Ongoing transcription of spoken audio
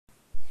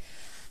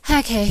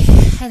Okay,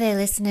 hi there,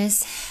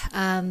 listeners.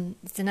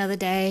 It's another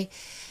day,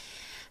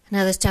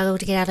 another struggle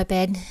to get out of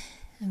bed.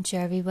 I'm sure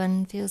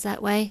everyone feels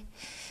that way.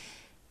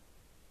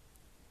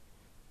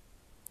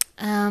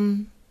 So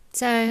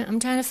I'm trying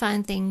to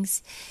find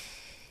things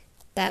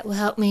that will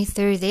help me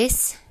through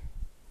this.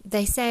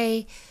 They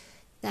say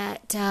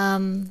that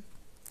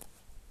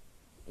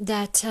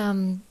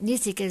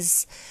music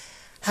is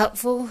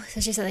helpful,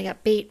 especially something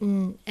upbeat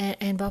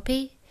and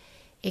boppy.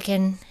 It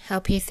can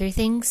help you through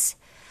things.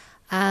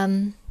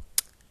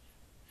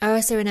 I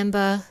also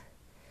remember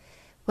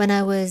when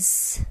I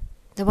was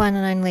the one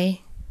and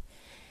only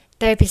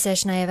therapy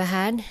session I ever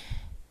had,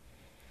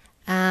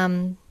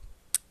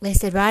 they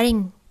said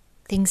writing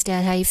things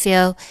down, how you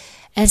feel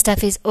and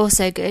stuff, is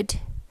also good.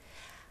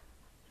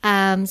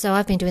 So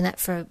I've been doing that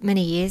for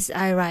many years.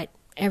 I write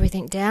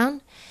everything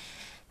down,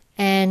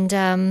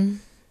 and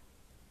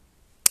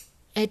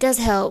it does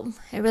help.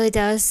 It really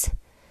does,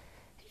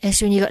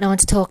 especially when you've got no one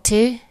to talk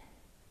to.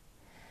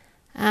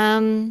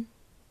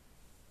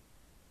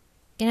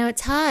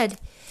 It's hard.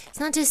 It's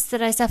not just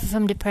that I suffer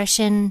from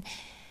depression.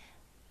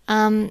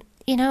 I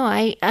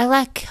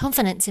lack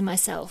confidence in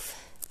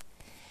myself.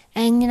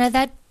 And,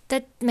 that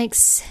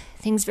makes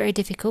things very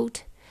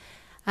difficult.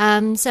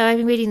 So I've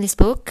been reading this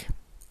book.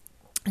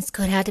 It's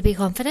called How to Be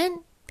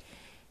Confident.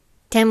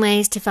 10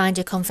 Ways to Find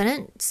Your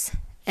Confidence.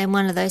 And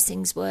one of those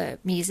things were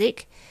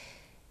music.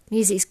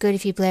 Music's good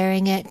if you're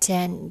blaring it,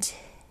 and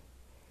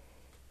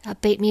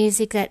upbeat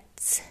music,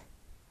 that's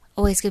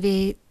always going to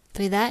be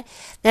through that.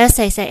 They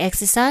also say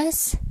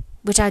exercise,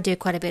 which I do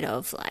quite a bit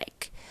of.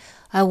 Like,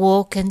 I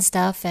walk and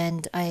stuff,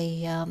 and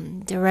I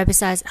do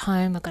aerobicise at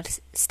home. I've got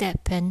a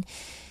step, and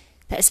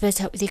that's supposed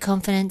to help with your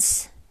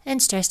confidence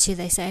and stress too,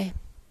 they say.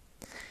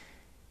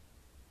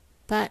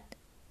 But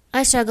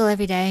I struggle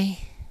every day,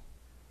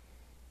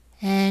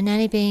 and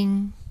only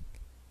being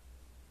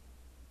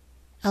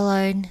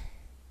alone,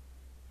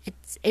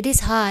 it is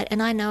hard,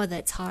 and I know that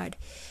it's hard.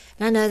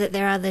 And I know that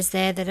there are others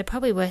there that are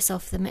probably worse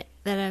off than me,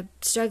 that are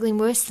struggling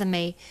worse than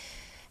me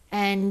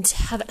and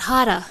have it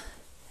harder.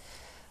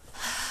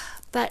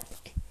 But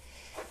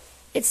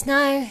it's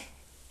no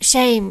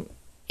shame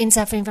in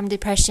suffering from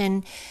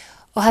depression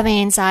or having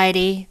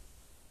anxiety.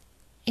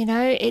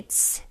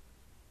 It's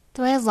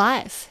the way of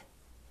life.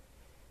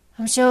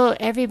 I'm sure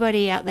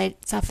everybody out there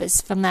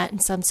suffers from that in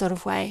some sort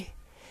of way.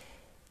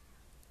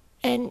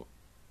 And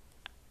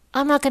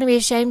I'm not going to be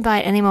ashamed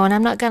by it anymore, and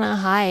I'm not going to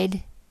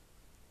hide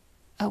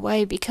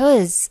away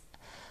because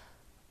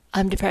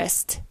I'm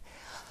depressed.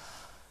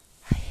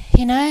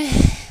 You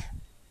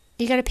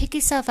got to pick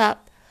yourself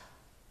up,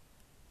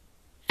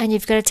 and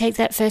you've got to take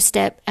that first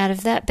step out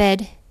of that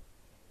bed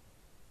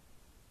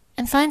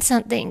and find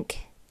something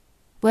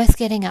worth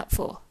getting up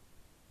for.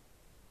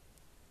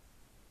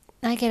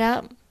 I get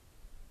up,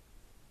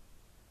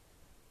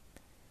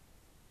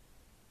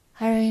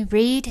 I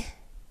read,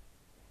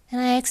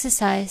 and I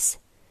exercise.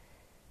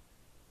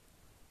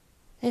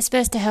 They're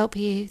supposed to help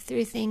you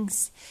through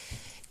things,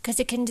 because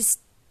it can just,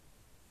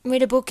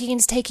 read a book, you can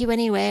just take you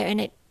anywhere, and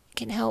it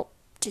can help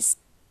just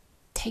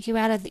take you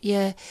out of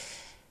your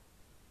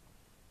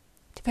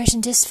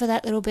depression just for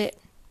that little bit.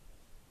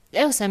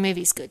 Also,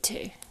 movies good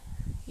too.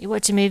 You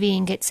watch a movie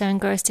and get so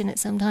engrossed in it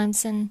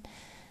sometimes, and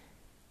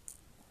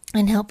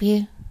help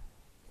you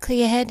clear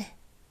your head.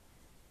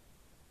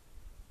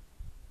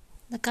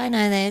 Look, I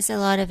know there's a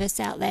lot of us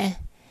out there,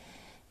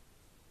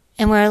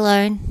 and we're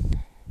alone.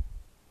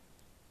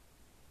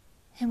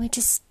 And we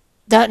just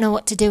don't know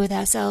what to do with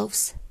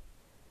ourselves.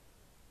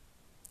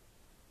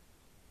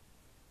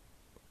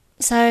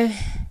 So,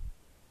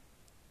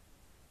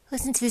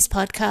 listen to this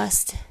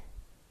podcast,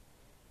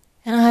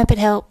 and I hope it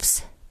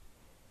helps.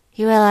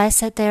 You realise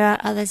that there are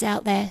others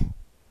out there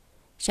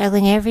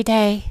struggling every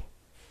day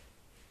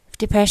with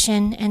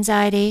depression,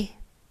 anxiety,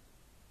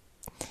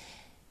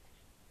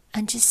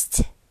 and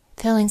just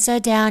feeling so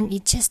down you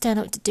just don't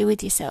know what to do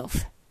with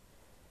yourself.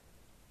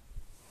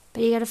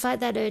 But you got to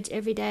fight that urge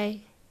every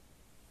day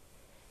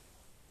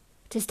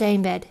to stay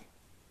in bed,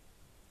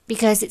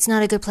 because it's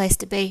not a good place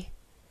to be.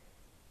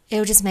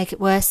 It'll just make it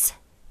worse.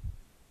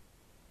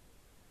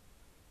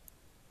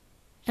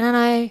 And I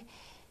know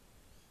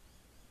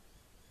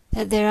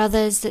that there are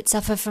others that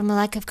suffer from a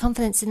lack of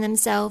confidence in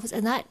themselves,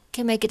 and that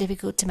can make it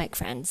difficult to make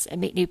friends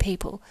and meet new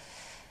people.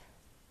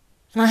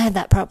 And I had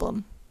that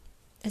problem,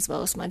 as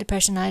well as my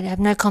depression. I have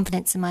no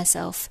confidence in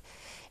myself.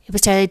 It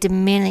was totally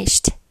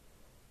diminished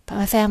by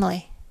my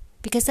family,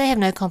 because they have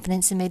no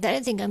confidence in me. They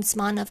don't think I'm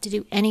smart enough to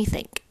do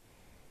anything.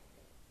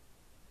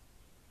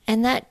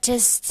 And that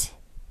is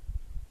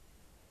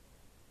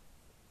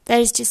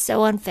just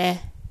so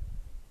unfair,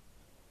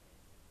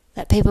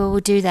 that people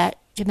will do that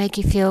to make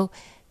you feel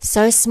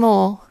so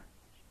small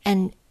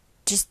and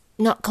just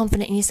not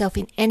confident in yourself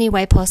in any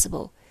way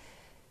possible.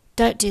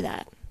 Don't do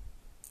that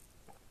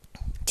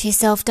to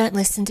yourself. Don't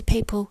listen to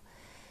people.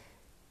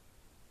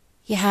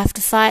 You have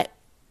to fight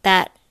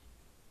that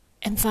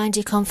and find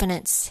your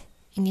confidence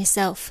in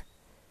yourself.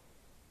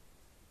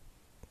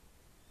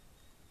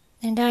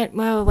 And don't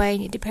wallow away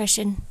in your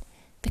depression,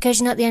 because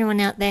you're not the only one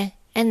out there,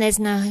 and there's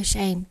no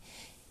shame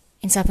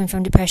in suffering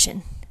from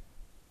depression.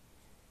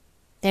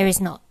 There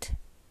is not.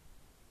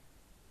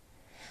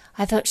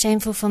 I felt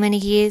shameful for many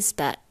years,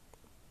 but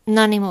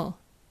not anymore.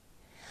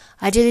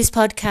 I do this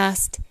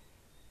podcast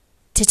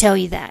to tell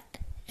you that,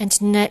 and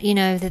to let you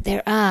know that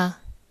there are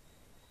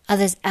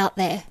others out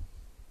there.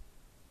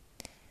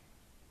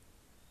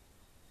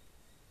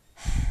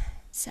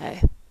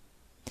 So,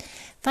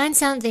 find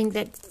something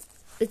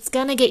that's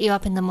going to get you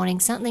up in the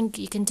morning, something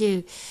you can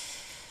do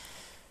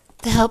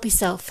to help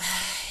yourself.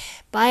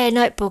 Buy a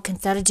notebook and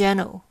start a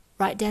journal.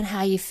 Write down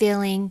how you're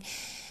feeling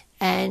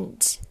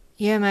and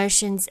your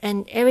emotions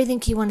and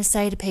everything you want to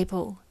say to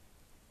people,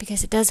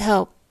 because it does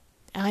help.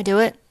 I do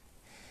it.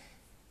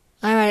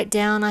 I write it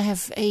down. I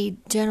have a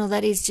journal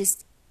that is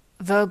just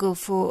Virgil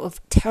full of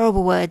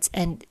terrible words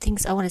and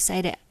things I want to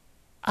say to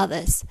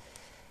others.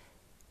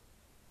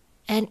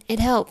 And it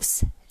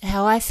helps.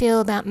 How I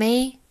feel about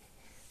me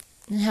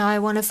and how I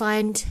want to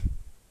find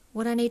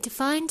what I need to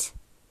find.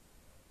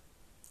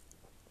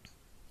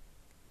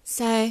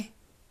 So,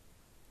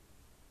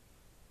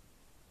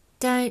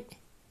 don't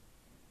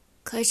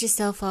close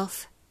yourself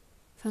off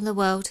from the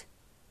world.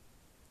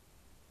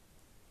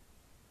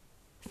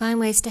 Find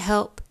ways to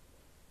help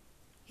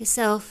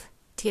yourself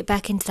to get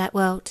back into that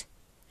world.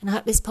 And I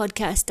hope this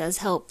podcast does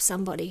help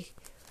somebody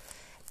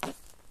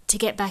to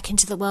get back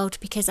into the world,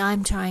 because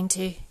I'm trying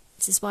to.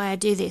 This is why I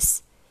do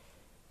this.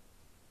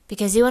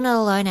 Because you are not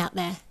alone out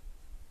there.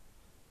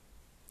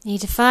 You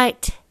need to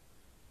fight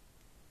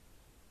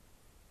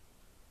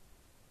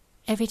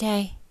every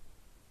day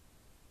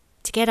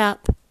to get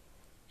up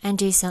and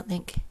do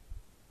something.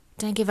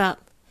 Don't give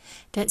up.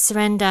 Don't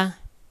surrender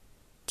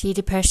to your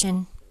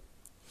depression,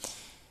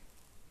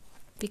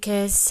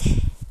 because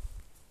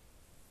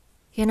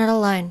you're not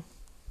alone.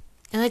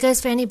 And that goes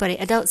for anybody,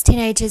 adults,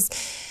 teenagers.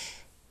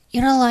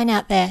 You're not alone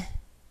out there.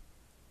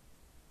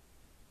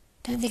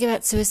 Don't think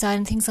about suicide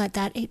and things like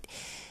that.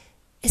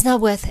 It's not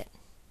worth it.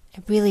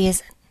 It really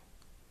isn't.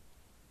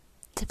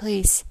 So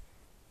please,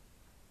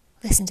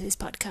 listen to this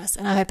podcast,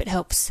 and I hope it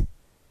helps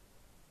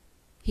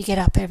you get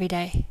up every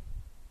day,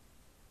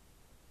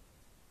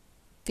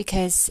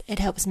 because it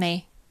helps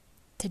me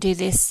to do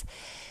this,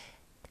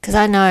 because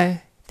I know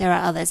there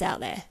are others out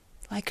there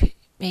like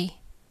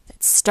me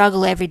that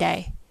struggle every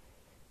day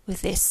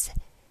with this,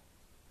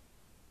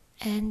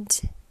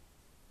 and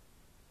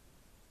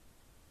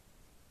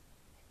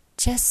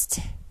just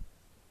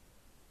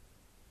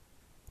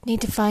need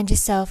to find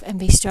yourself and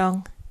be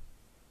strong,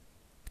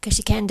 because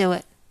you can do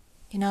it.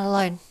 You're not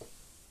alone.